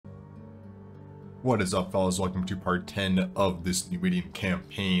What is up, fellas? Welcome to part 10 of this Numidia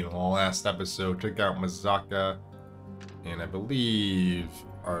Campaign. In the last episode, took out Mazaka and I believe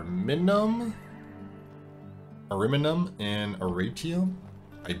Ariminum and Aratium.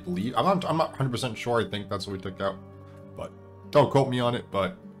 I believe. I'm not 100% sure. I think that's what we took out, but don't quote me on it.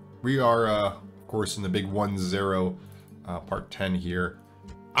 But we are, of course, in the big 1-0 part 10 here.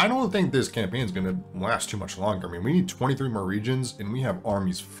 I don't think this campaign is going to last too much longer. I mean, we need 23 more regions, and we have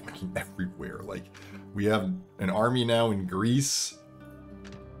armies fucking everywhere. Like, we have an army now in Greece,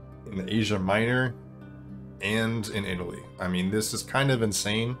 in the Asia Minor, and in Italy. I mean, this is kind of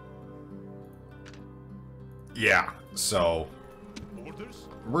insane. Yeah, so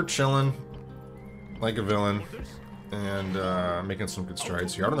we're chilling like a villain and making some good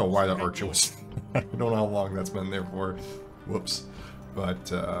strides here. I don't know why the archer was... I don't know how long that's been there for. Whoops.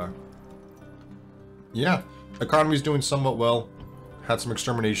 But, yeah, economy's doing somewhat well. Had some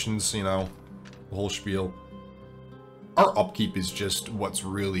exterminations, you know, the whole spiel. Our upkeep is just what's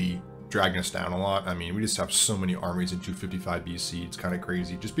really dragging us down a lot. I mean, we just have so many armies in 255 BC. It's kind of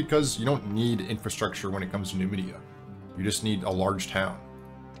crazy. Just because you don't need infrastructure when it comes to Numidia. You just need a large town.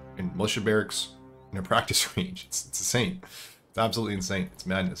 And militia barracks and a practice range. It's insane. It's absolutely insane. It's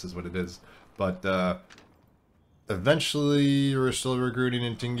madness is what it is. But, eventually, we're still recruiting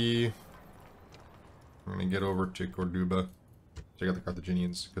in Tingi. We're going to get over to Corduba. Check out the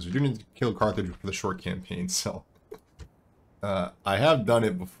Carthaginians. Because we do need to kill Carthage for the short campaign, so... I have done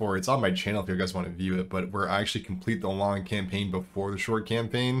it before. It's on my channel if you guys want to view it. But where I actually complete the long campaign before the short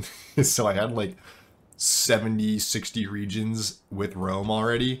campaign. So I had like 70, 60 regions with Rome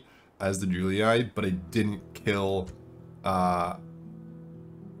already as the Julii. But I didn't kill... what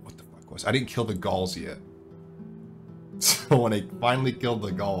the fuck was... I didn't kill the Gauls yet. So when I finally killed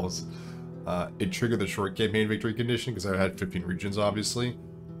the Gauls, it triggered the short campaign victory condition because I had 15 regions, obviously.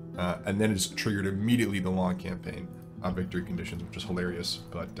 And then it just triggered immediately the long campaign victory conditions, which is hilarious.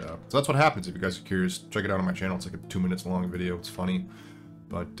 But so that's what happens if you guys are curious. Check it out on my channel. It's like a 2 minutes long video. It's funny.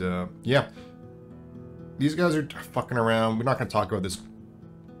 But yeah, these guys are fucking around. We're not going to talk about this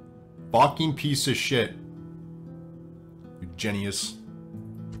fucking piece of shit. Eugenius.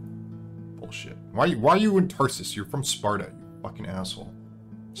 Bullshit. Why are you in Tarsus? You're from Sparta, you fucking asshole.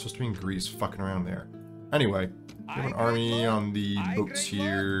 You're supposed to be in Greece, fucking around there. Anyway, we have an army on the boats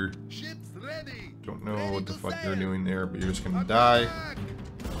here. Don't know what the fuck you're doing there, but you're just gonna die.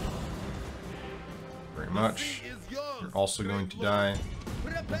 Very much. You're also going to die.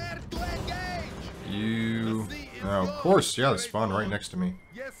 You... Oh, of course, yeah, they spawned right next to me.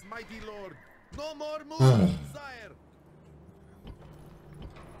 Yes, mighty lord. No more moves, sire.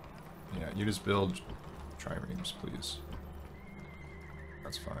 Yeah, you just build triremes, please.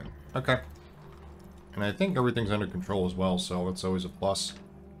 That's fine. Okay. And I think everything's under control as well, so that's always a plus.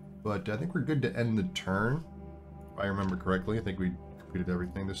 But I think we're good to end the turn. If I remember correctly, I think we completed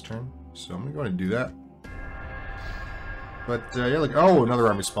everything this turn. So I'm going to go ahead and do that. But yeah, like, oh, another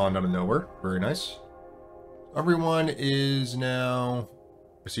army spawned out of nowhere. Very nice. Everyone is now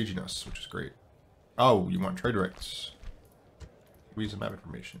besieging us, which is great. Oh, you want trade rights. Squeeze the map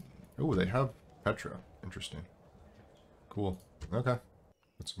information. Oh, they have Petra. Interesting. Cool. Okay.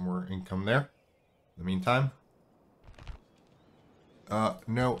 Get some more income there. In the meantime.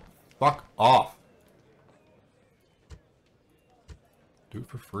 No. Fuck off. Do it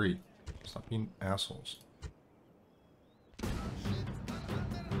for free. Stop being assholes.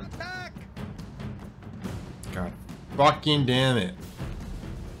 God fucking damn it.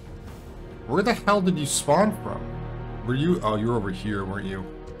 Where the hell did you spawn from? Were you? Oh, you were over here, weren't you?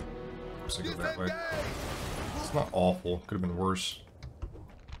 I go that way. It's not awful. Could have been worse.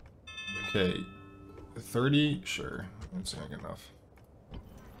 Okay. 30? Sure. That's not good enough.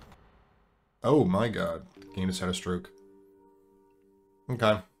 Oh my god. The game just had a stroke.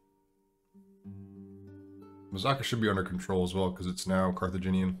 Okay. Mazaka should be under control as well because it's now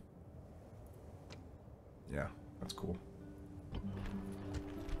Carthaginian. Yeah, that's cool.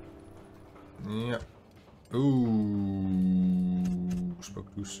 Yep. Ooh.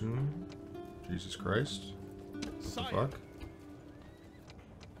 Spoke too soon. Jesus Christ. What the fuck?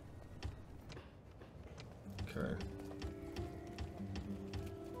 Okay.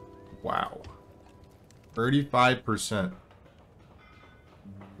 Wow. 35%.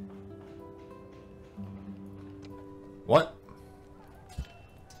 What?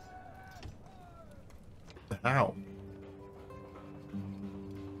 How?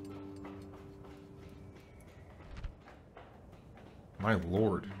 My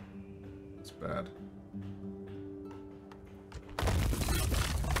lord. That's bad.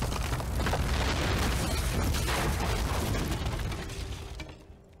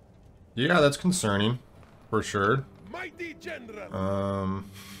 Yeah, that's concerning. For sure. Mighty general.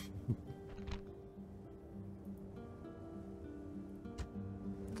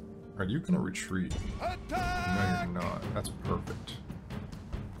 Are you gonna retreat? Attack! No, you're not. That's perfect.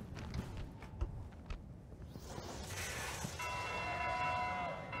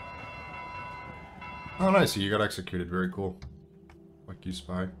 Oh, nice. You got executed. Very cool. Fuck you,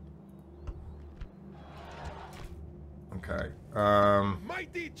 spy. Okay.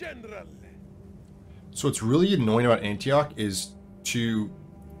 Mighty general. So what's really annoying about Antioch is to...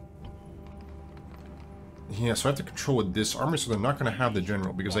 Yeah, so I have to control with this army, so they're not going to have the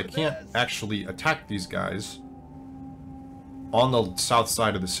general, because I can't actually attack these guys on the south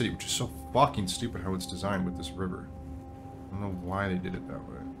side of the city, which is so fucking stupid how it's designed with this river. I don't know why they did it that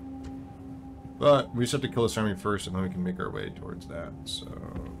way. But we just have to kill this army first, and then we can make our way towards that. So,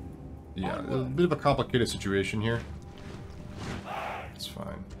 yeah, a bit of a complicated situation here. It's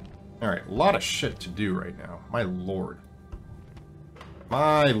fine. Alright, a lot of shit to do right now. My lord.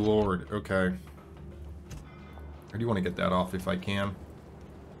 My lord. Okay. I do want to get that off if I can.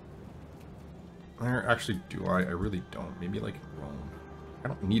 Or actually, do I? I really don't. Maybe like Rome. I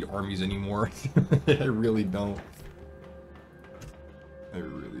don't need armies anymore. I really don't. I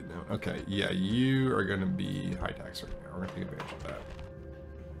really don't. Okay, yeah, you are going to be high tax right now. We're going to take advantage of that.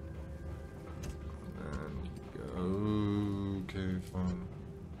 And you go. Okay, fine.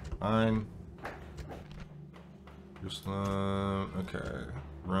 Fine. Jerusalem. Okay.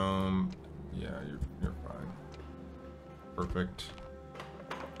 Rome. Yeah, you're fine. Perfect.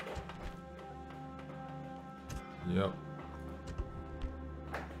 Yep.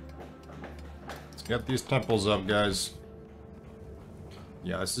 Let's get these temples up, guys.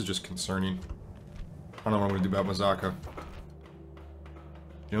 Yeah, this is just concerning. I don't know what I'm going to do about Mazaka.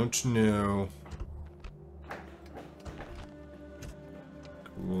 Don't know.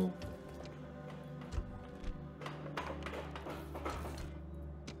 Cool.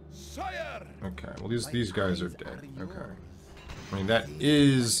 Sire. Okay, well these guys are dead. Okay. I mean, that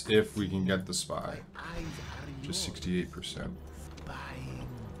is if we can get the spy. Just 68%.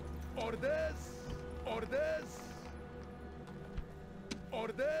 Orders. Orders.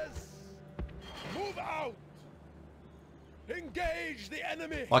 Orders. Move out. Engage the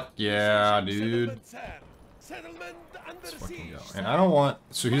enemy. Fuck yeah, dude. Settlement under Let's fucking siege. go. And I don't want...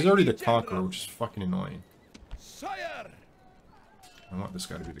 So he's already the conqueror, which is fucking annoying. Sire. I want this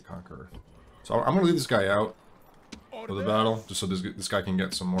guy to be the conqueror. So I'm gonna leave this guy out of the battle, just so this guy can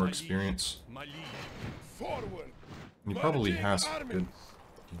get some more experience. Forward. And he probably has good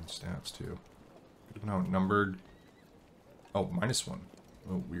fucking stats too. Could have been outnumbered. Oh, -1.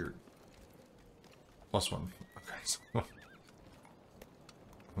 Oh, weird. +1. Okay, so what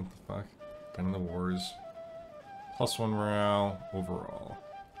the fuck? 10 in the wars. +1 morale overall.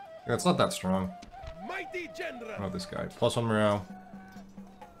 Yeah, it's not that strong. Mighty general. How about this guy? +1 morale.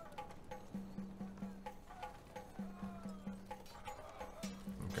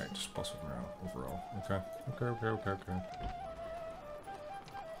 Okay, just +1 morale overall. Okay.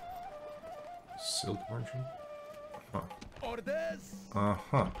 Silk merchant? Huh. Orders.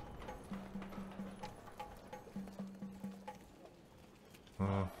 Uh-huh.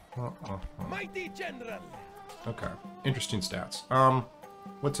 Mighty general. Okay. Interesting stats.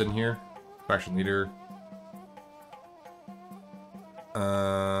 What's in here? Faction leader.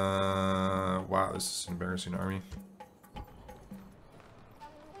 Wow, this is an embarrassing army.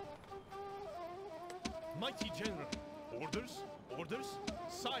 Mighty general. Orders. Orders.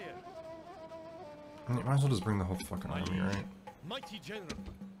 Sire. I mean, might as well just bring the whole fucking army, right? Mighty general.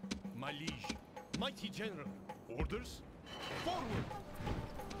 My liege. Mighty general. Orders. Forward.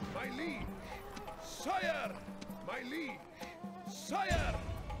 My liege. Sire. My liege. Sire.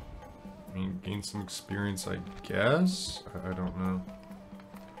 I mean, gain some experience, I guess? I don't know.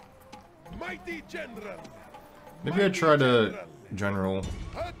 Mighty general. Maybe I try to general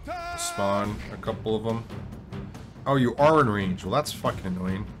spawn a couple of them. Oh, you are in range. Well, that's fucking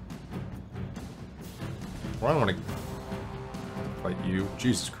annoying. Well, I don't want to fight you.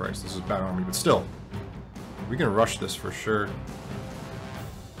 Jesus Christ, this is a bad army, but still. We can rush this for sure.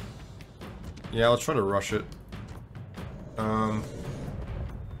 Yeah, let's try to rush it. I'm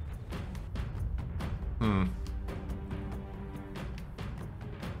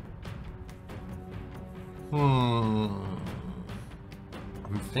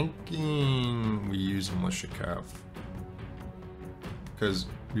thinking we use militia cav. Because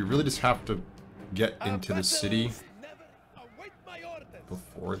we really just have to get into the city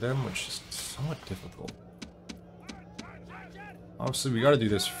before them, which is somewhat difficult. Obviously, we gotta do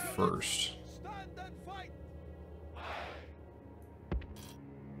this first.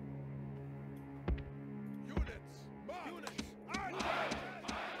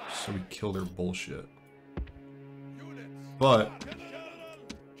 so we kill their bullshit. But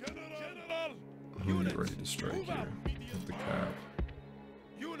I'm ready to strike here with the cap.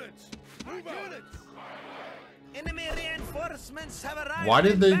 Enemy reinforcements have arrived. Why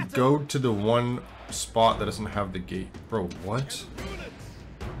did they go to the one spot that doesn't have the gate? Bro, what?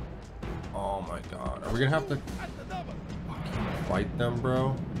 Oh my god. Are we gonna have to fucking fight them,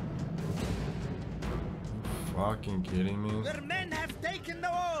 bro? Fucking kidding me? Your men have taken the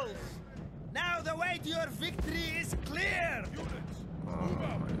walls. Now the way to your victory is clear. Oh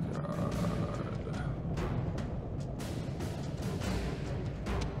my god.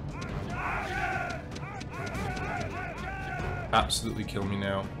 Absolutely kill me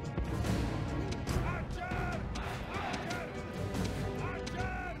now.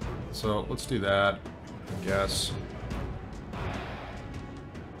 So let's do that, I guess.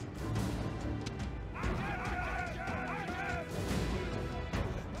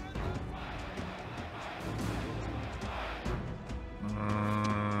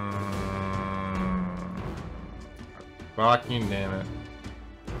 Fucking damn it.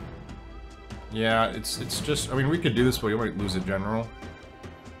 Yeah, it's just, I mean, we could do this, but we might lose a general.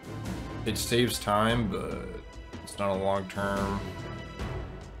 It saves time, but it's not a long-term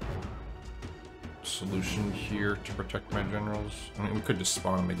solution here to protect my generals. I mean, we could just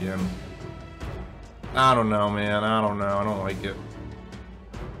spawn them again. I don't know, man. I don't know. I don't like it.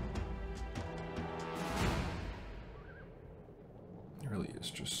 It really is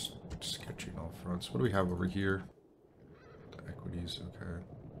just sketchy on all fronts. What do we have over here? The equities, okay.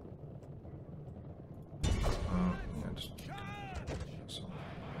 Yeah, just...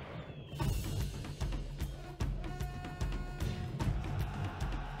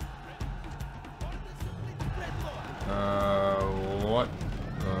 what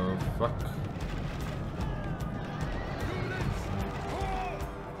the fuck?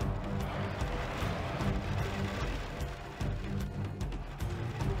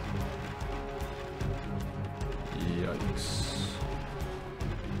 Yikes.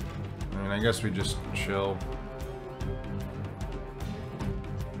 I mean, I guess we just chill.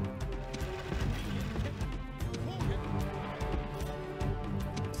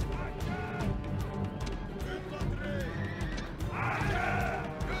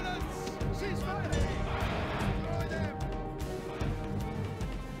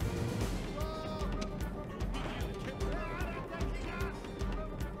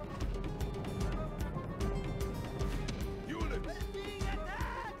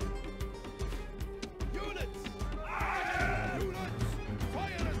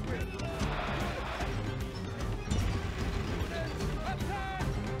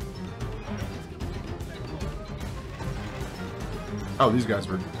 Oh, these guys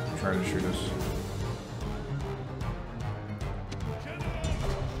were trying to shoot us.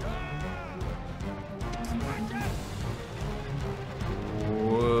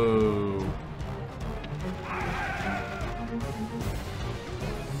 Whoa.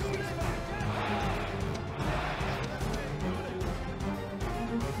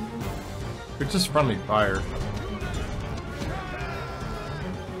 It's just friendly fire.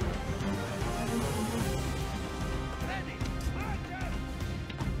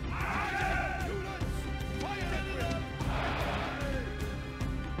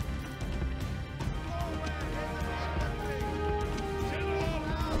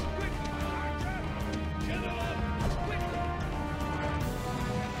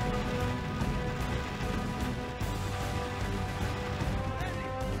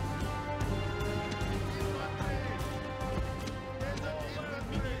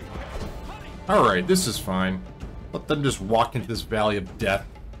 Alright, this is fine. Let them just walk into this valley of death.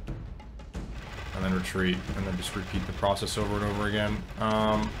 And then retreat. And then just repeat the process over and over again.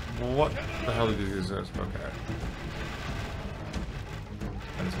 What the hell is this? Okay.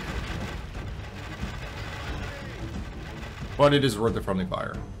 That is unfortunate. But it is worth the friendly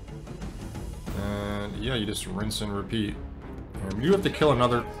fire. And yeah, you just rinse and repeat. And you have to kill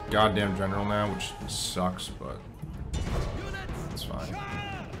another goddamn general now, which sucks, but it's fine.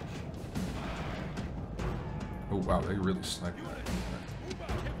 Oh wow, they really sniped that.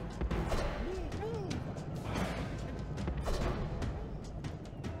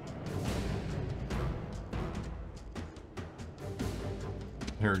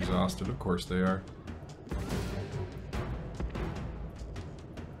 They're exhausted, of course they are.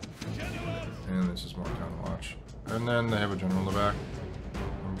 And this is more town watch. And then they have a general in the back,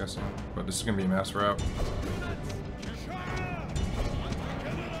 I'm guessing. But this is gonna be a mass rout.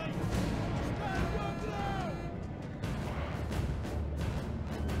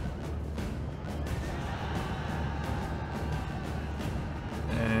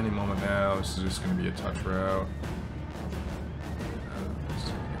 this is just going to be a touch route.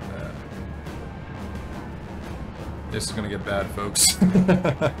 This is going to get bad, folks. Going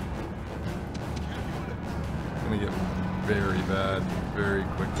to get very bad very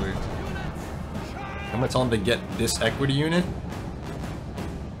quickly. I'm going to tell him to get this equity unit,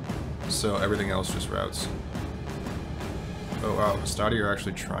 so everything else just routes. Oh wow, Stadi are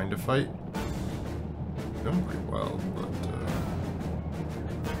actually trying to fight. Doing pretty well, but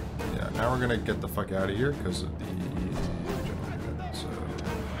yeah, now we're going to get the fuck out of here because of the general unit, so...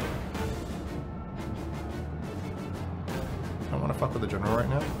 I don't want to fuck with the general right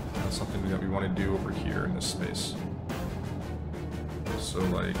now. That's something that we want to do over here in this space. So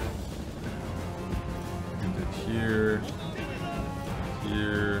like, we did here,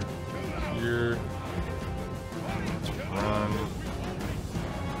 here, here. Let's run.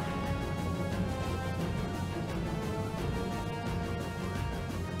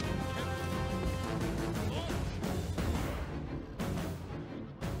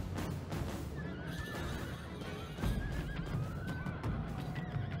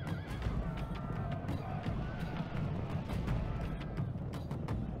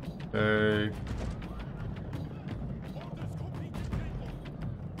 Okay.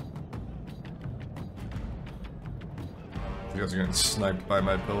 You guys are getting sniped by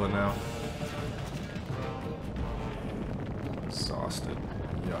my pillow now. Exhausted.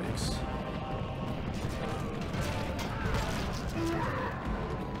 Yikes.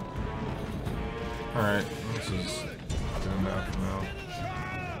 Alright, this is good enough now.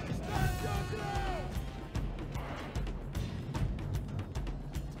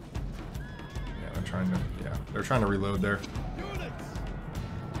 They're trying to reload there.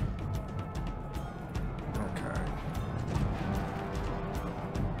 Okay.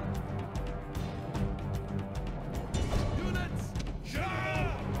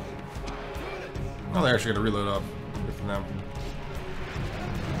 Oh, they're actually gonna reload up. Good for them.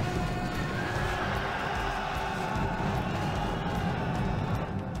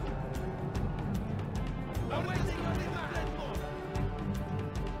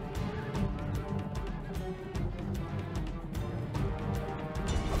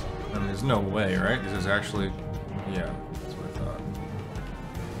 There's no way, right? This is actually... Yeah, that's what I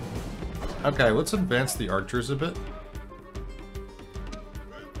thought. Okay, let's advance the archers a bit.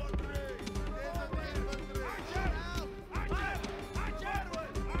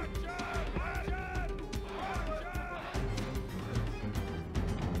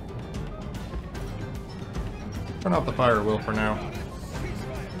 Turn off the fire wheel for now.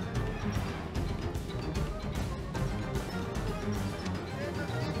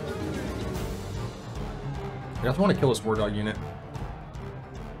 I just want to kill this war dog unit.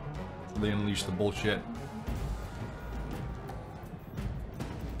 They unleash the bullshit.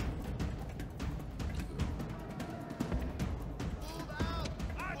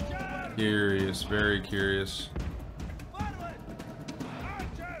 Curious, very curious.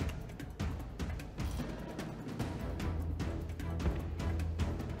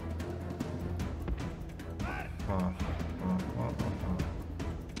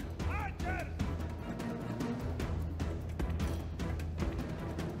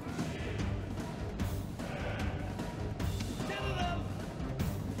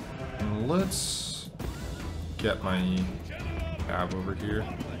 Let's get my cab over here.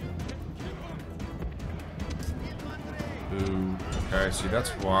 Ooh, okay, see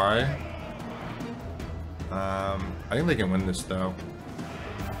that's why. I think they can win this though.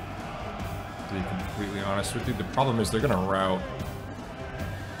 To be completely honest with you, the problem is they're gonna rout.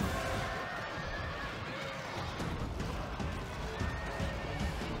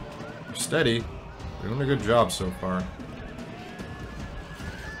 They're steady. They're doing a good job so far.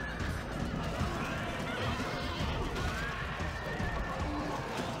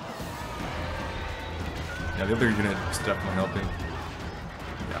 Yeah, the other unit is definitely helping.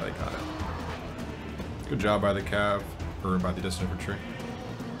 Yeah, they got it. Good job by the cav, or by the distant infantry.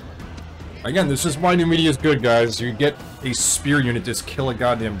 Again, this is why Numidia is good, guys. You get a spear unit to just kill a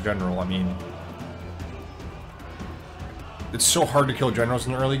goddamn general. I mean, it's so hard to kill generals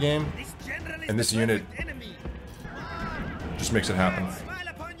in the early game, and this unit just makes it happen.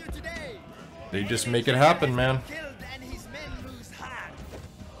 They just make it happen, man.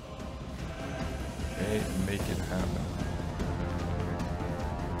 Make it happen.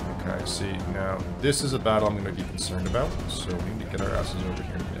 Okay, see, now, this is a battle I'm going to be concerned about, so we need to get our asses over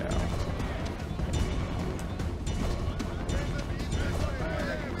here now.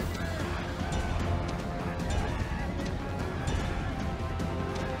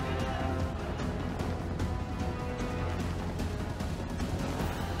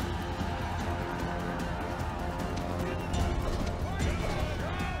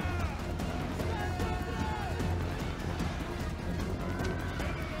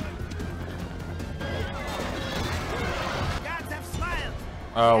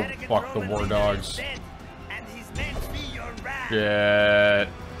 Oh, fuck the war dogs. Shit.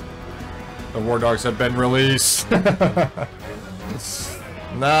 The war dogs have been released.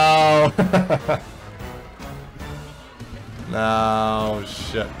 No. No,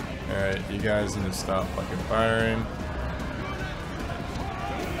 shit. Alright, you guys need to stop fucking firing.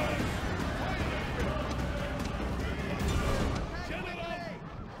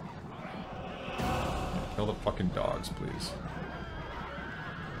 Kill the fucking dogs, please.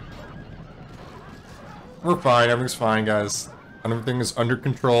 We're fine, everything's fine, guys. Everything is under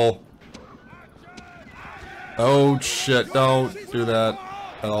control. Oh shit, don't do that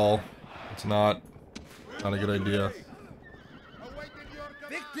at all. It's not a good idea.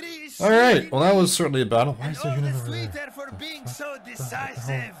 Alright, well that was certainly a battle. Why is there a unit over there?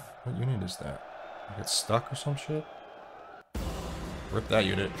 What unit is that? I get stuck or some shit? Rip that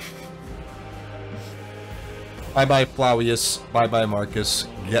unit. Bye bye Flavius, bye bye Marcus,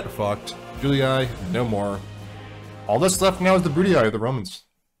 get fucked. Julii, no more. All that's left now is the Brutii of the Romans.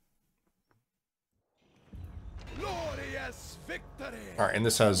 Alright, and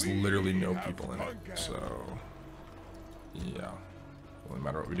this has literally no people in it, so yeah. Doesn't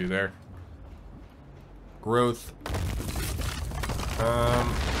matter what we do there. Growth.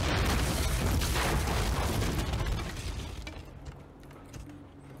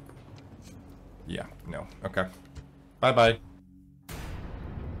 Yeah, no. Okay. Bye-bye.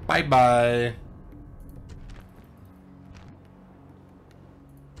 Bye-bye.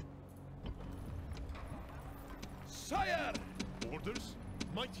 Sire! Orders?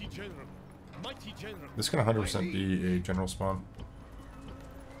 Mighty general. Mighty general. This can 100% be a general spawn.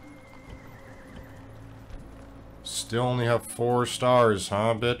 Still only have 4 stars,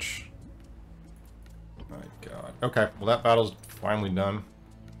 huh, bitch? My god. Okay, well that battle's finally done.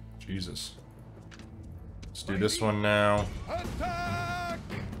 Jesus. Let's do this one now.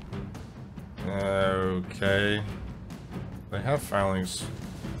 Okay. They have phalanx,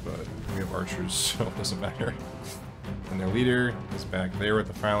 but we have archers, so it doesn't matter. And their leader is back there with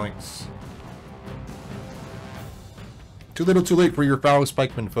the phalanx. Too little too late for your phalanx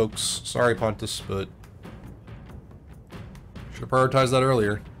pikemen, folks. Sorry, Pontus, but should have prioritized that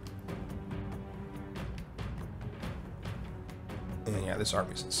earlier. And yeah, this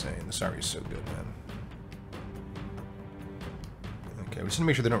army's insane. This army's so good, man. Okay, we just need to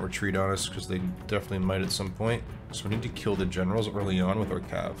make sure they don't retreat on us, because they definitely might at some point. So we need to kill the generals early on with our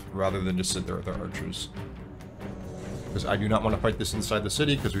cav, rather than just sit there with our archers. Because I do not want to fight this inside the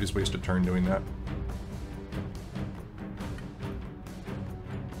city, because we just waste a turn doing that.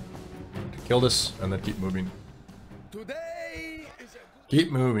 Kill this, and then keep moving.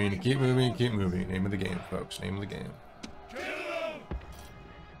 Keep moving, keep moving, keep moving. Name of the game, folks. Name of the game.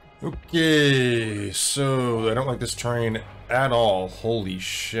 Okay, so I don't like this terrain at all. Holy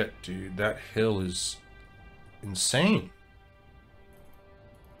shit, dude. That hill is insane.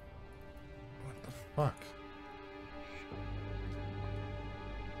 What the fuck?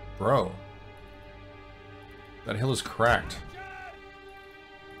 Bro. That hill is cracked.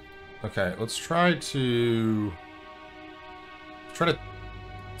 Okay, let's try to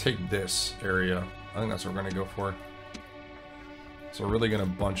take this area. I think that's what we're gonna go for. So we're really gonna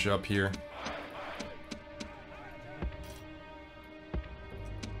bunch up here.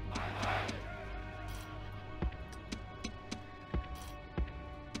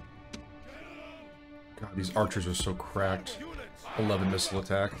 God, these archers are so cracked. 11 missile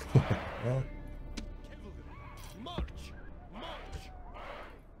attack.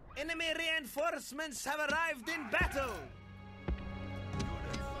 Enemy reinforcements have arrived in battle.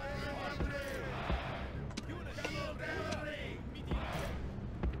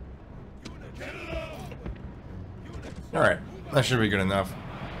 Alright, that should be good enough.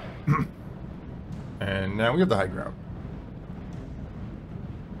 And now we have the high ground.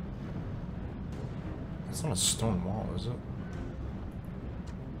 It's not a stone wall, is it?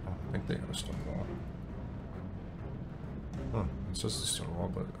 I don't think they have a stone wall. Huh, it says it's a stone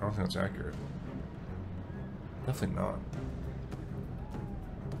wall, but I don't think that's accurate. Definitely not.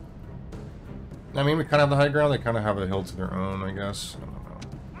 I mean, we kind of have the high ground, they kind of have a hill to their own, I guess. I don't know.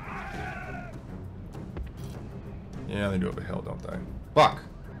 Yeah, they do have a hill, don't they? Fuck!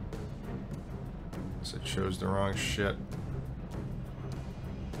 Guess I chose the wrong shit.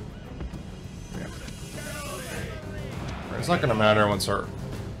 Yeah. It's not gonna matter once our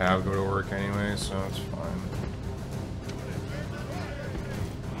cav go to work anyway, so it's fine.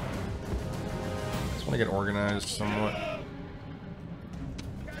 Just want to get organized somewhat.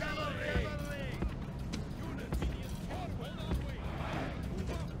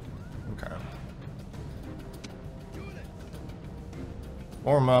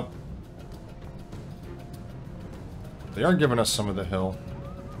 Form up. They are giving us some of the hill.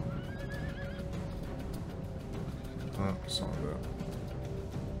 Oh, some of it.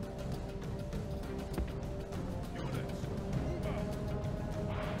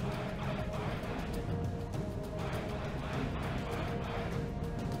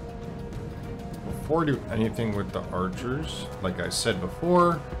 Before I do anything with the archers, like I said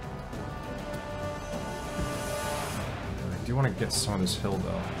before, I do want to get some of this hill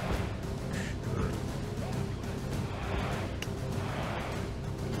though.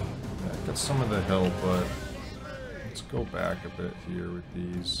 Yeah, get some of the hill, but let's go back a bit here with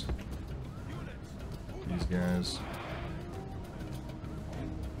these guys.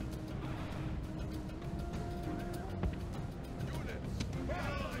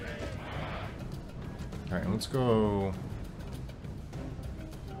 Alright, let's go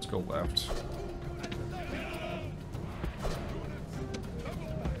left.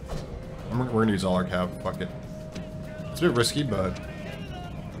 We're gonna use all our cav, fuck it. It's a bit risky, but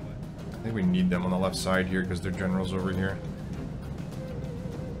I think we need them on the left side here because their general's over here.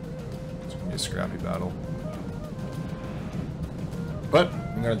 It's gonna be a scrappy battle. But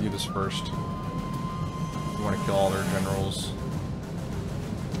we gotta do this first. We wanna kill all their generals.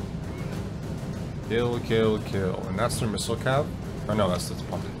 Kill, kill, kill. And that's their missile cav? Oh no, that's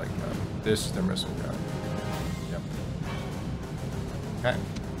punted like that. This is their missile cav. Yep. Okay.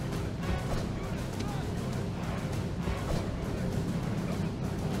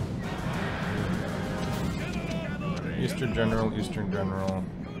 Eastern General, Eastern General.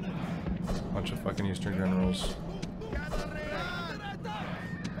 Bunch of fucking Eastern Generals.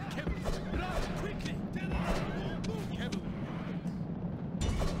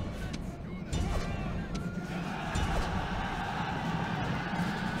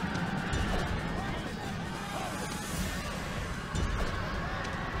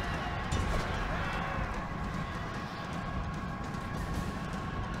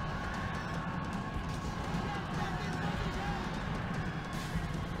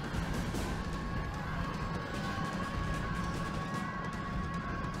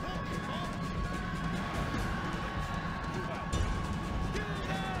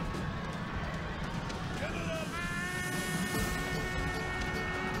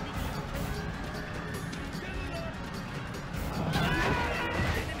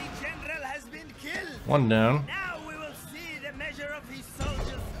 One down. Now we will see the measure of his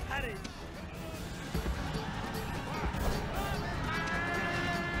soldiers' courage.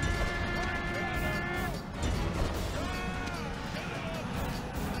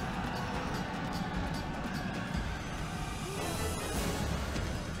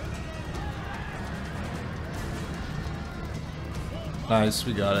 Nice,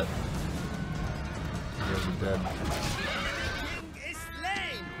 we got it. You guys are dead. King is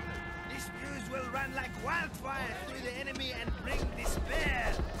slain. These news will run like wildfire through the enemy and bring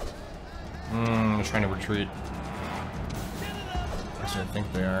despair. They're trying to retreat. Actually, I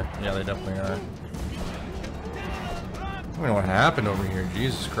think they are. Yeah, they definitely are. I don't know what happened over here.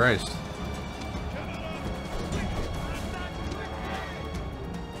 Jesus Christ.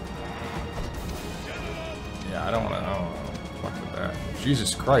 Yeah, I don't want to. Fuck with that.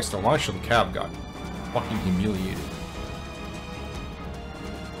 Jesus Christ, the launch of the cab got fucking humiliated.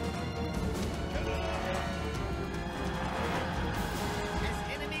 His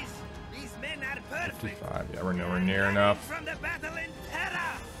enemies, these men are perfect. 55. Yeah, we're nowhere near enough. From the battle in terror.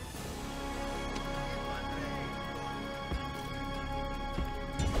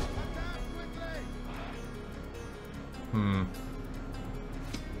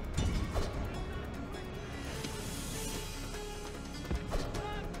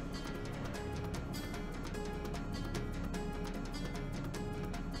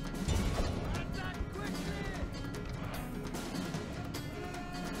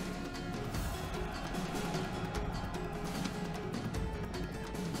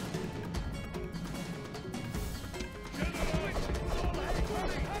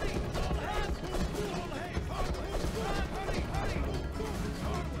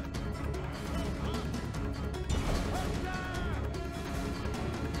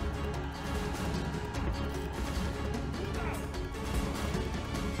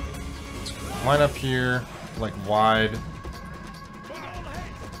 Line up here, like wide.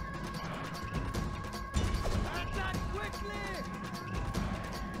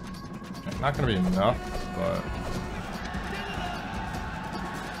 Not gonna be enough, but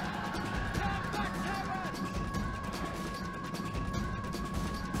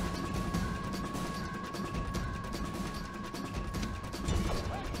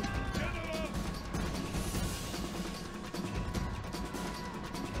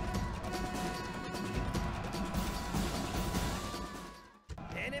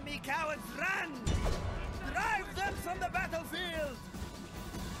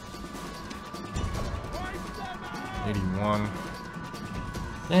 81.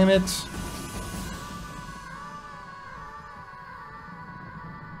 Damn it!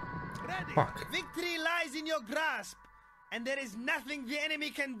 Ready. Fuck. Victory lies in your grasp, and there is nothing the enemy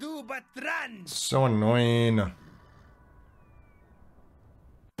can do but run. So annoying.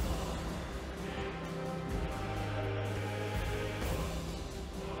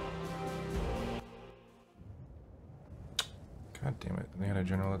 God damn it. They had a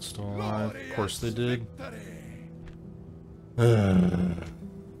general that's still alive. Of course they did. God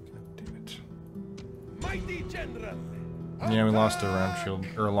damn it. Mighty general. Yeah, we lost a round shield,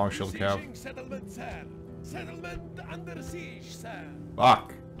 or a long shield cav. Besieging settlement, sir. Settlement under siege, sir.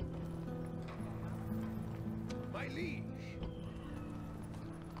 Fuck. My liege.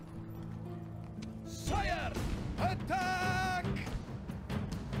 Sire, attack!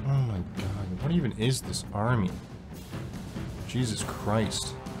 Oh my god. What even is this army? Jesus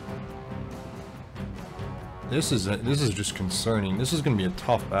Christ. This is just concerning. This is gonna be a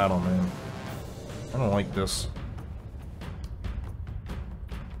tough battle, man. I don't like this.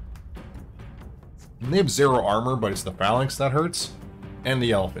 And they have 0 armor, but it's the phalanx that hurts, and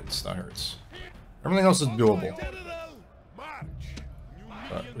the elephants that hurts. Everything else is doable.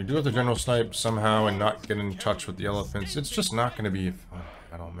 But we do have the general snipe somehow and not get in touch with the elephants. It's just not gonna be a fun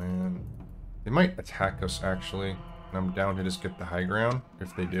battle, man. They might attack us actually, and I'm down to just get the high ground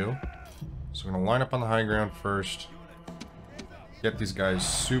if they do. So we're gonna line up on the high ground first. Get these guys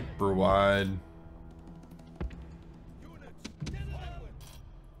super wide.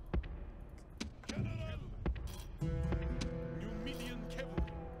 Numidian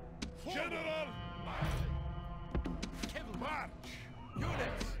cavalry. General! Cavalry. March!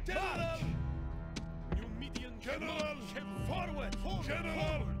 Units! General! Numidian General! Forward!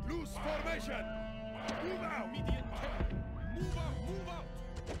 General! Loose formation! Move out! Numidian cavalry. Move out! Move out!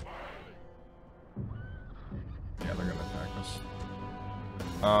 Yeah, they're gonna attack us.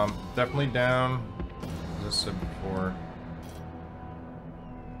 Definitely down. As I said before.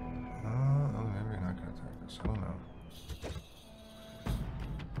 Oh, maybe they're not gonna attack us. I don't know.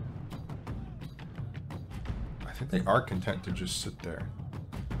 I think they are content to just sit there.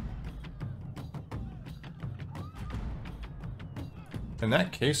 In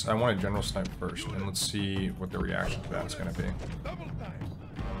that case, I want a general snipe first, and let's see what the reaction to that is gonna be. Double time!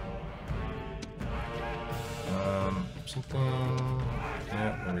 Something.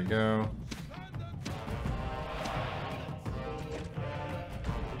 Yeah, there we go.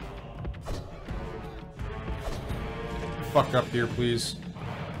 Fuck up here, please.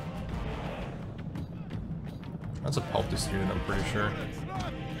 That's a Peltis unit, I'm pretty sure.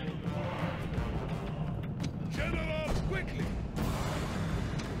 General, quickly!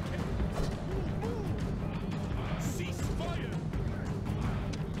 Cease fire!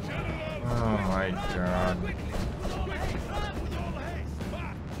 General! Oh my god.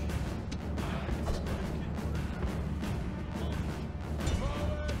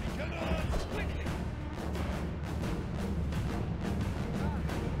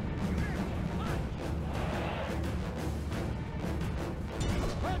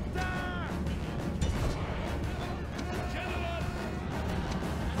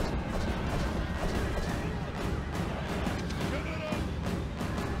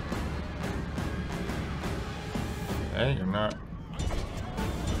 Hey, you're not.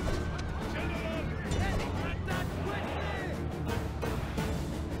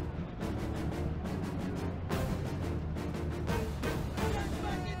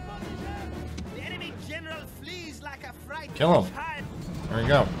 The enemy general flees like a frightened Kill him. child. There we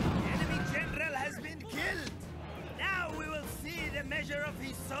go. The enemy general has been killed. Now we will see the measure of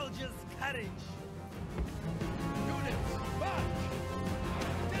his soldiers' courage. Units, march!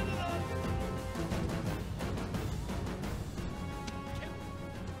 General!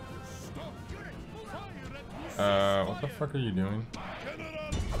 Stop! Fire at What the fuck are you doing?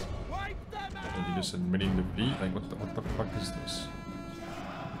 General! Wipe them out! Are you just admitting defeat? Like, what the fuck is this?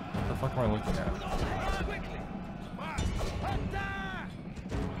 What the fuck am I looking at? Quickly! March! Attack!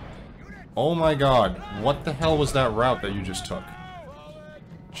 Oh my god, what the hell was that route that you just took?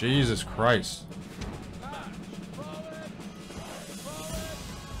 Jesus Christ.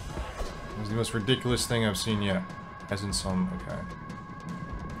 It was the most ridiculous thing I've seen yet. As in some, okay.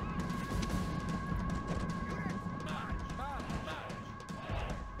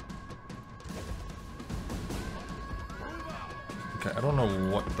 Okay, I don't know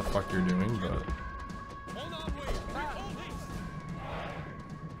what the fuck you're doing, but... On our way! Recall haste!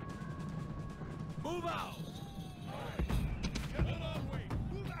 Move out! Get on our way!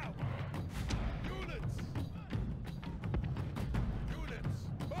 Move out! Units! Units!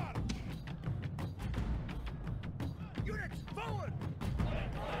 March!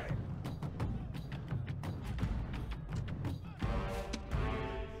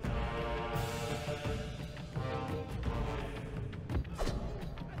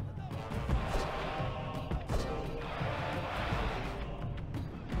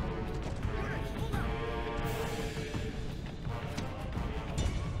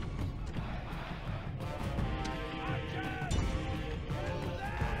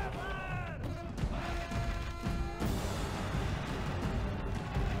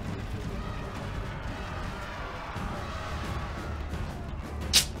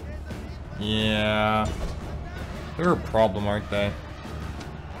 Yeah. They're a problem, aren't they?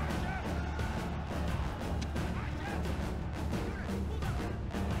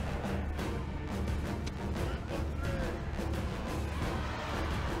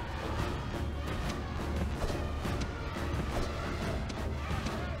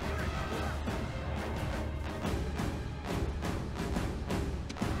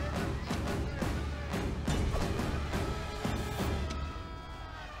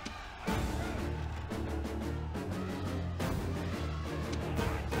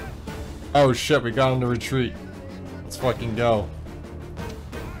 Oh shit, we got him to retreat. Let's fucking go.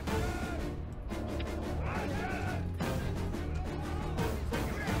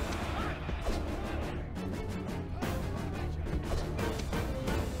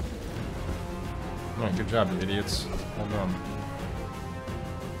 Alright, good job, you idiots. Well done.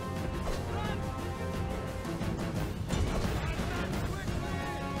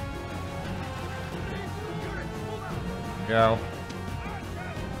 Go.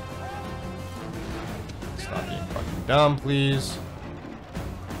 Stop being fucking dumb, please.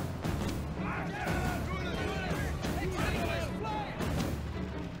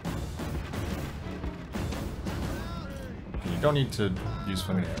 You don't need to use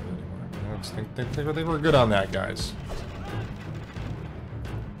flaming arrows anymore. I just think they were good on that, guys.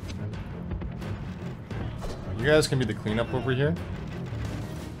 You guys can be the cleanup over here.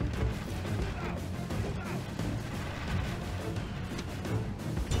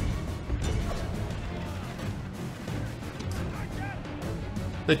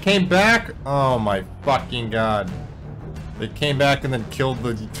 They came back? Oh my fucking god. They came back and then killed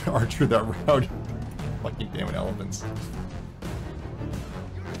the archer that routed. Fucking damn it, elephants.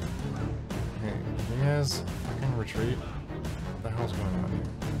 Hey, you guys fucking retreat? What the hell's going on here?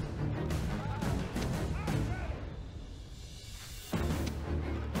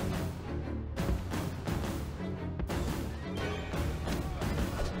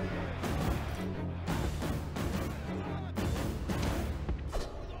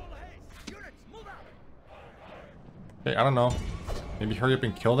 Hey, I don't know. Maybe hurry up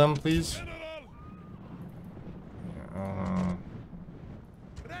and kill them, please?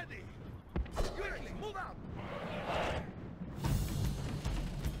 Ready. Units, move out.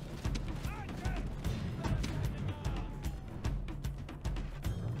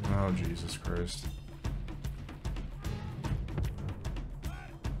 Oh, Jesus Christ.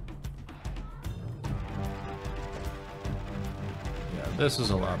 Yeah, this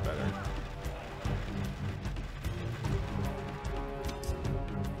is a lot better.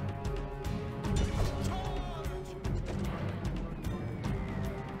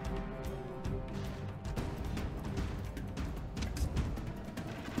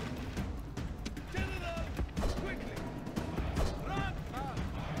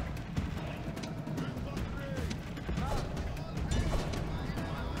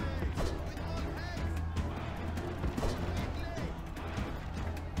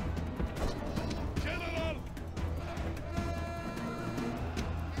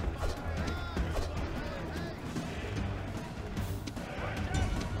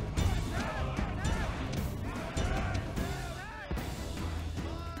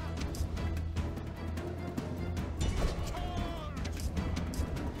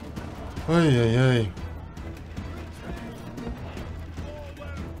 Ay, ay, ay.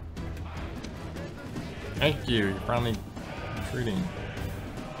 Thank you, you're finally retreating.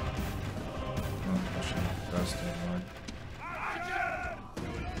 Oh, I should have best anymore.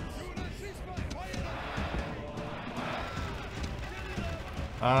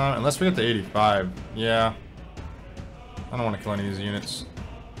 Unless we get to 85. Yeah. I don't want to kill any of these units.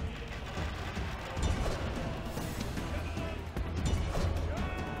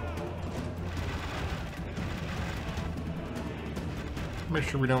 Make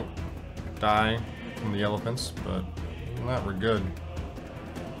sure we don't die from the elephants, but other than that, we're good.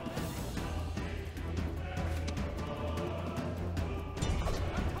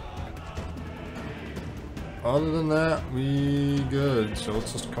 Other than that, we good. So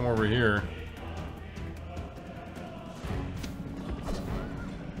let's just come over here.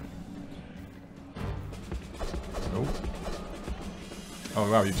 Nope.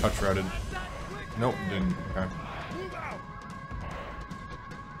 Oh wow, you touch routed. Nope, didn't. Okay.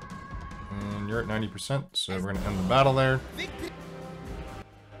 And you're at 90%, so we're gonna end the battle there.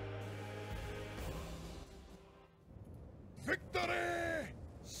 Victory!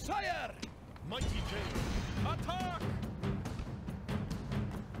 Sire! Mighty King! Attack!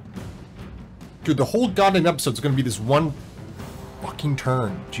 Dude, the whole goddamn episode's gonna be this one fucking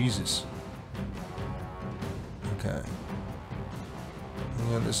turn. Jesus. Okay.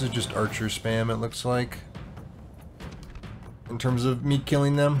 And this is just archer spam, it looks like. In terms of me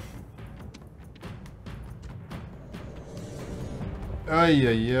killing them. Ay,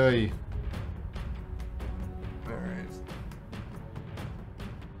 ay, ay. Alright.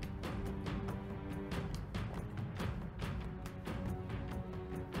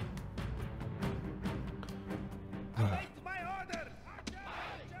 Await my order!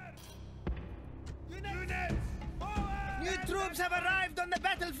 Units! Forward! New troops have arrived on the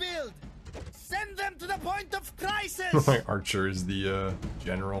battlefield! Send them to the point of crisis! My archer is the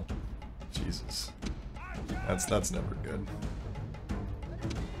general. Jesus. That's never good.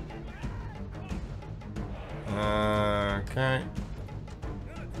 Okay.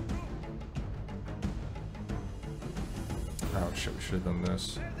 Oh shit, we should have done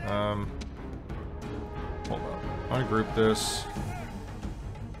this. Hold up. Ungroup this.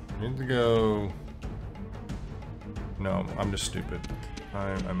 I need to go. No, I'm just stupid.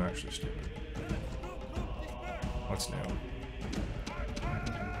 I'm actually stupid. What's new?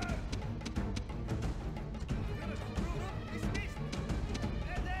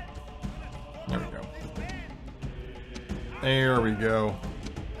 There we go. There we go.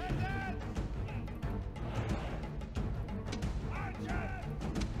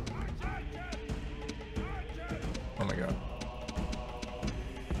 Oh my god.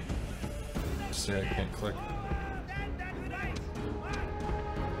 See, I can't click.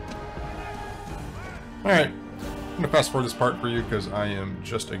 Alright. I'm gonna fast forward this part for you because I am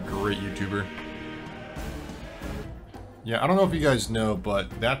just a great YouTuber. Yeah, I don't know if you guys know, but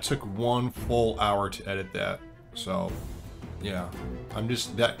that took 1 full hour to edit that. So, yeah. I'm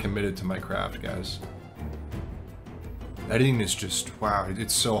just that committed to my craft, guys. Editing is just, wow,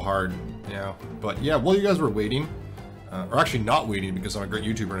 it's so hard. Yeah. But yeah, while you guys were waiting, or actually not waiting because I'm a great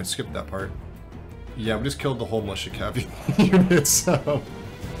YouTuber and I skipped that part. Yeah, we just killed the whole militia cav unit, so...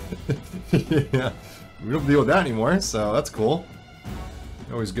 yeah. We don't deal with that anymore, so that's cool.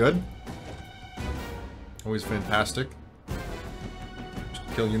 Always good. Always fantastic. Just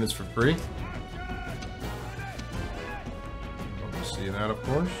kill units for free. See that, of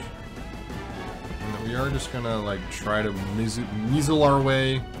course. And we are just gonna, like, try to weasel our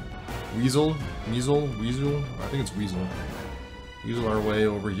way. Weasel? Weasel? I think it's weasel. Weasel our way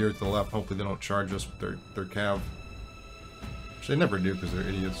over here to the left. Hopefully they don't charge us with their cav. Which they never do because they're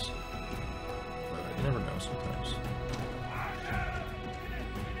idiots. You never know sometimes.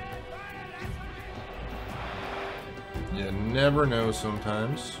 You never know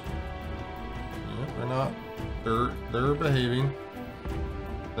sometimes. Yeah, they're not. They're behaving.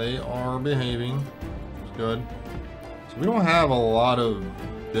 They are behaving. It's good. So we don't have a lot of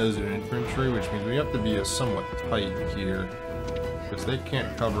desert infantry, which means we have to be somewhat tight here. Because they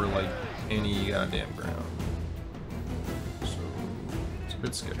can't cover like any goddamn ground. So it's a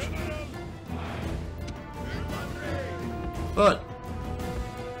bit sketchy. But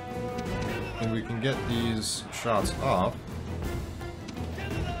if we can get these shots off,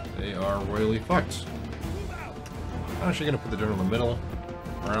 they are royally fucked. I'm actually going to put the general in the middle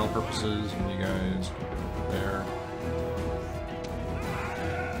for morale purposes, and you guys there.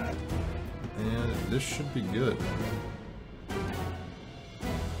 And this should be good.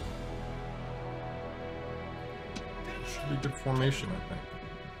 Should be good formation, I think.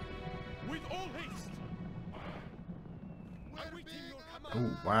 With all haste. Oh,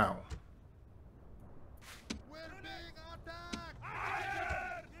 wow.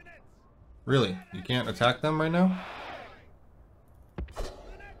 Really? You can't attack them right now?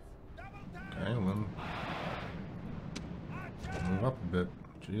 Okay, well then... move up a bit.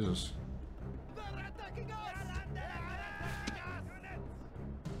 Jesus.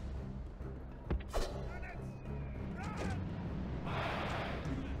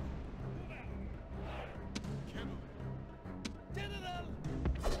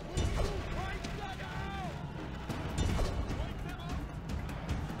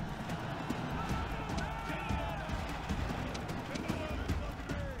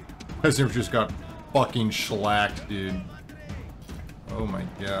 Peasants just got fucking shellacked, dude. Oh my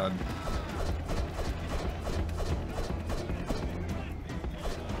god.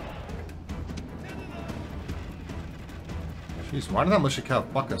 Jeez, why did that militia cav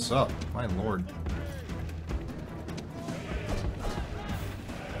fuck us up? My lord.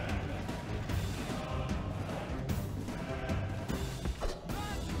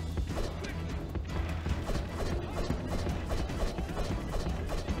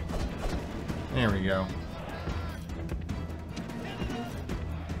 There we go.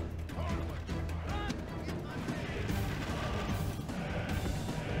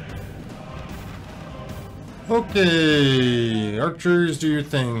 Okay, archers, do your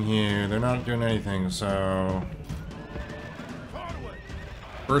thing here. They're not doing anything, so...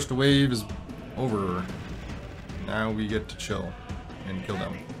 First wave is over. Now we get to chill and kill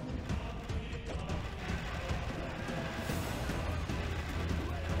them.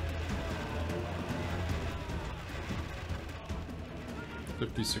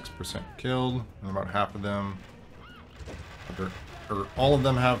 %56% killed, and about half of them... Or all of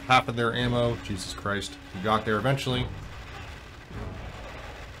them have half of their ammo. Jesus Christ. We got there eventually.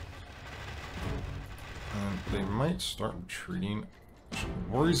 And they might start retreating. Which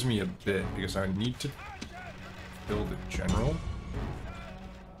worries me a bit because I need to build a general.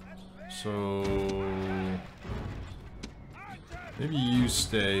 So maybe you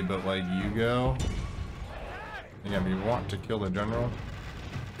stay, but like you go. Again, we want to kill the general.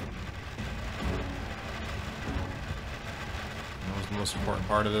 That was the most important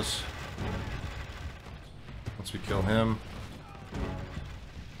part of this. Once we kill him,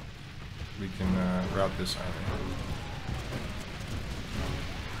 we can route this army.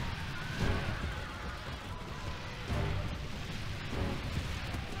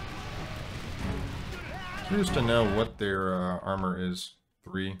 Curious to know what their armor is.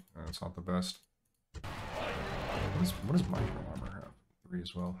 3. That's not the best. What does my armor have? 3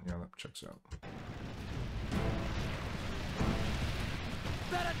 as well. Yeah, that checks out.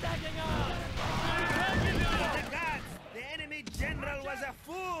 They're attacking us! The gods! The enemy general was a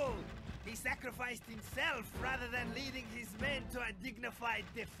fool! He sacrificed himself rather than leading his men to a dignified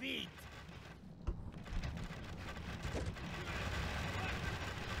defeat.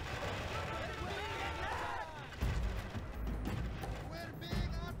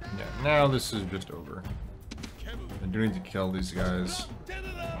 Yeah, now this is just over. I do need to kill these guys.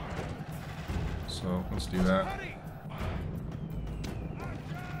 So let's do that.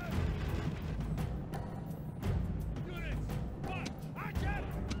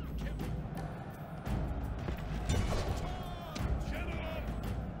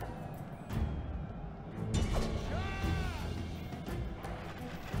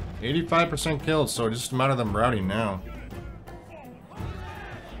 %85 killed, so just a matter of them routing now.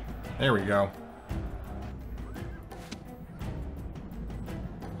 There we go.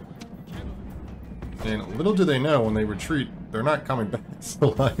 And little do they know, when they retreat, they're not coming back to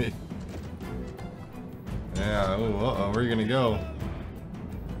life. Yeah, oh, uh-oh, where are you gonna go?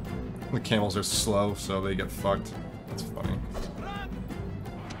 The camels are slow, so they get fucked. That's funny.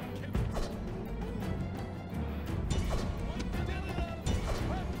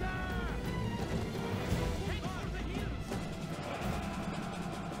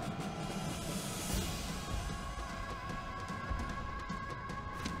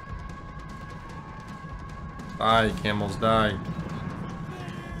 Die, camels, die.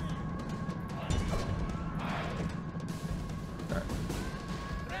 Okay.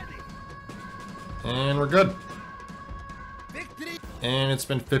 And we're good. Victory! And it's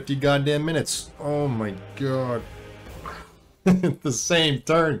been 50 goddamn minutes. Oh my god. The same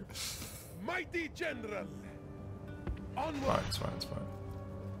turn. Mighty general. Onward. Fine, it's fine, it's fine.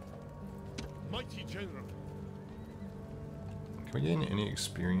 Mighty general. Can we gain any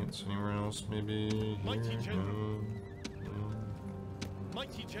experience anywhere else? Maybe here? Mighty general. No.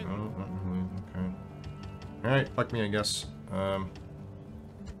 Mighty No, general. not really. Okay. Alright, fuck me, I guess.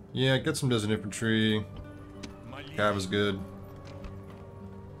 Yeah, get some desert infantry. Cav is good.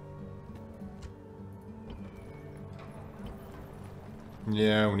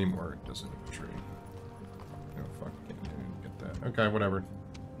 Yeah, we need more desert infantry. No, fuck, can't get that. Okay, whatever.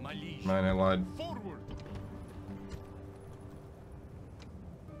 My liege. Mine, I lied. Forward.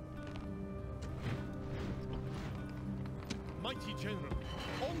 Mighty general.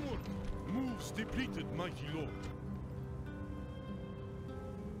 Onward. Moves depleted, mighty lord.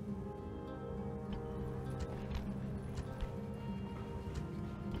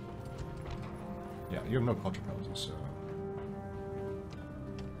 Yeah, you have no culture penalties, so...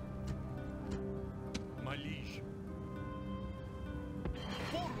 My liege.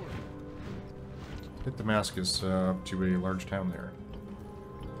 Forward. Hit Damascus up to a large town there.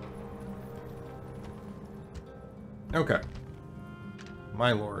 Okay.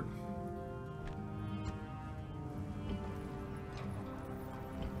 My lord.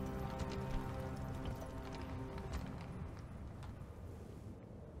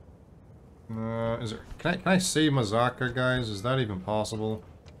 Is there? Can I save Mazaka, guys? Is that even possible?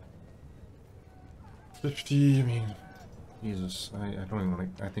 50. I mean, Jesus. I don't even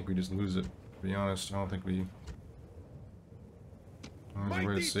want to. I think we just lose it. To be honest, I don't think we. There's a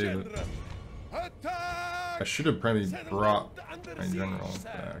way to save it. Attack! I should have probably brought my general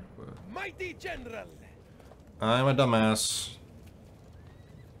back, but Mighty general. I'm a dumbass.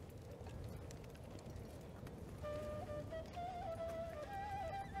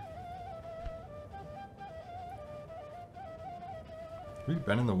 Have we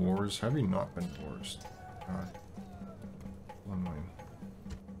been in the wars? Have we not been in the wars? God. 1 million.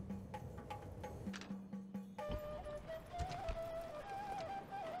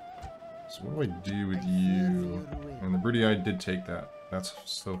 So what do I do with you? And the broody eye did take that. That's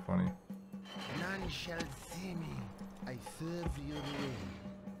so funny. None shall see me. I serve your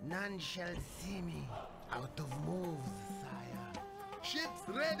will. None shall see me. Out of moves, sire. Ships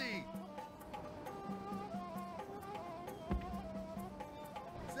ready!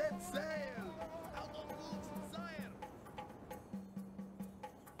 Set sail! Out of moves, sire!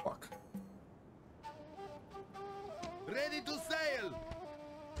 Fuck. Ready to sail!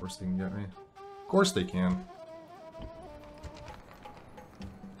 Of course they can get me. Of course they can.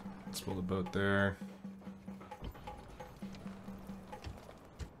 Let's build a boat there.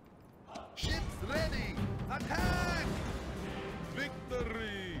 Ships ready! Attack!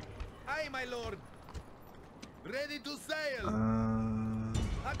 Victory! Aye, my lord! Ready to sail!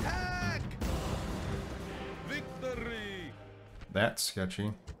 Attack! Victory! That's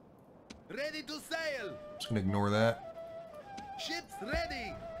sketchy. Ready to sail! Just gonna ignore that. Ships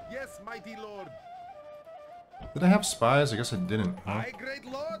ready! Yes, mighty lord! Did I have spies? I guess I didn't. Huh? Aye, great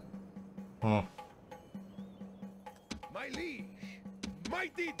lord! Huh. My liege,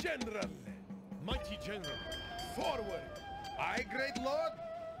 mighty general, mighty general, forward, Aye, great lord!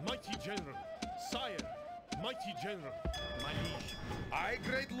 mighty general, sire, mighty general, my liege, Aye,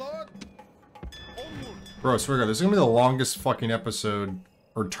 great lord! onward, Bro, I swear to God, this is gonna be the longest fucking episode,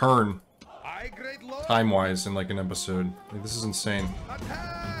 or turn, Aye, great lord! time-wise, in like an episode. Like, this is insane.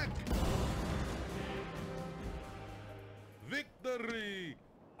 Attack! Victory!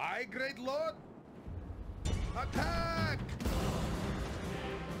 Aye, great lord! Attack!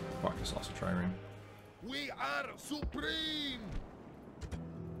 Fuck, this also trireme. We are supreme!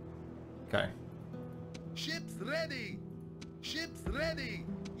 Okay. Ships ready! Ships ready!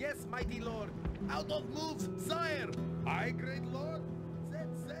 Yes, mighty lord! Out of moves, sire! Aye, great lord! Set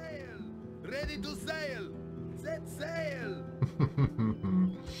sail! Ready to sail! Set sail!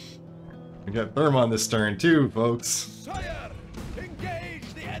 We got Thermon this turn too, folks. sire,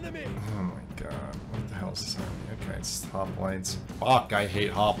 engage the enemy. Oh my god, what the hell is this army? Okay, it's hoplites. Fuck, I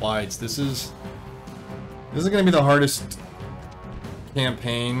hate hoplites. This is gonna be the hardest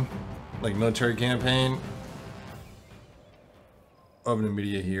campaign, like military campaign of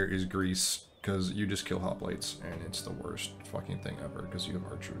Numidia here is Greece, because you just kill hoplites and it's the worst fucking thing ever because you have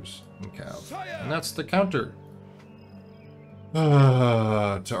archers and cav. And that's the counter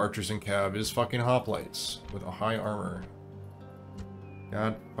to archers and cav is fucking hoplites with a high armor.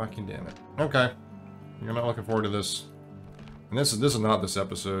 God fucking damn it. Okay. You're not looking forward to this. And this is not this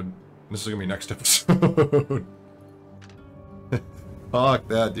episode. This is gonna be next episode. Fuck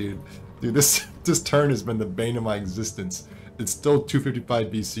that, dude. Dude, this turn has been the bane of my existence. It's still 255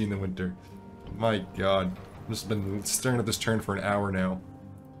 BC in the winter. My god. I've just been staring at this turn for an hour now.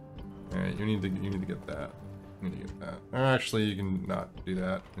 Alright, you need to get that. You need to get that. Actually, you can not do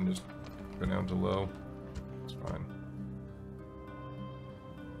that and just go down to low. It's fine.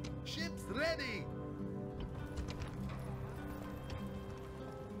 Ships ready!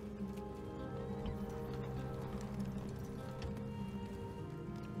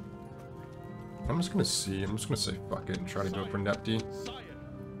 I'm just gonna say fuck it and try to go for Nepti Sire,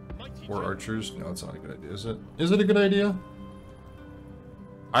 mighty or general, archers. No, it's not a good idea, is it? Is it a good idea?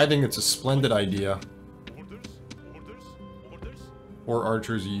 I think it's a splendid idea. orders, orders, orders, Or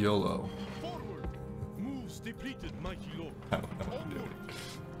archers YOLO. forward, moves depleted, mighty lord, I don't know what to do. onward,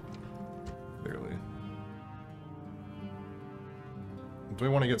 Clearly. Do we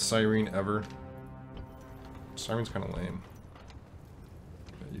want to get Cyrene ever? Cyrene's kind of lame.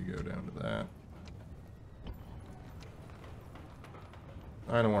 Okay, you go down to that.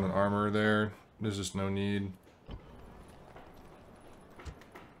 I don't want an armor there. There's just no need.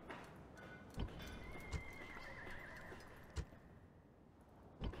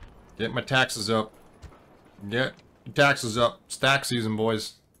 Get my taxes up. Get your taxes up. It's tax season,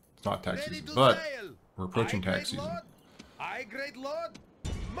 boys. It's not tax Ready season, to but sail! we're approaching Aye, tax great season. lord! Aye, great lord!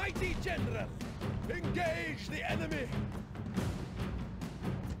 mighty general, engage the enemy.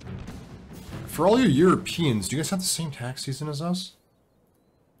 For all you Europeans, do you guys have the same tax season as us?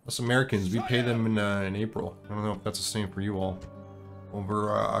 Us Americans, we pay them in April. I don't know if that's the same for you all.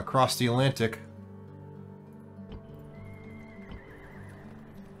 Over across the Atlantic.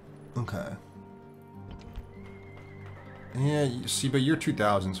 Okay. Yeah, you see, but you're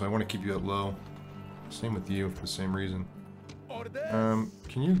 2000, so I want to keep you at low. Same with you for the same reason. Orders.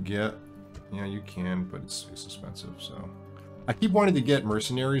 Can you get... Yeah, you can, but it's expensive, so... I keep wanting to get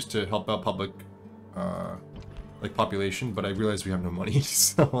mercenaries to help out public, like, population, but I realize we have no money,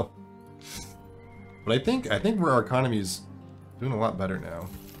 so... But I think where our economy is doing a lot better now.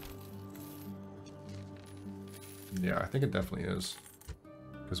 Yeah, I think it definitely is.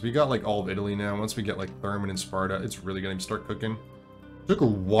 Because we got, like, all of Italy now. Once we get, like, Thurman and Sparta, it's really going to start cooking. It took a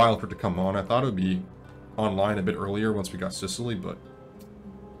while for it to come on. I thought it would be online a bit earlier once we got Sicily, but...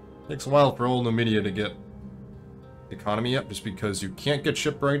 It takes a while for old Numidia to get economy up, just because you can't get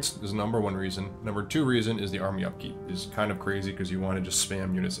shipwrights is number one reason. Number two reason is the army upkeep is kind of crazy because you want to just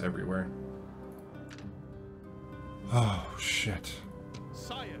spam units everywhere. Oh, shit.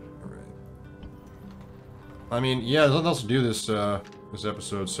 Sire. Alright. I mean, yeah, there's nothing else to do this, this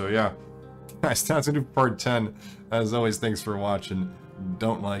episode, so yeah. Guys, that's gonna do part 10. As always, thanks for watching.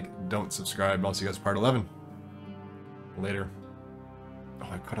 Don't like, don't subscribe. I'll see you guys part 11. Later. Oh,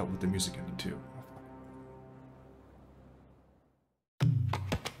 I cut out with the music ending too.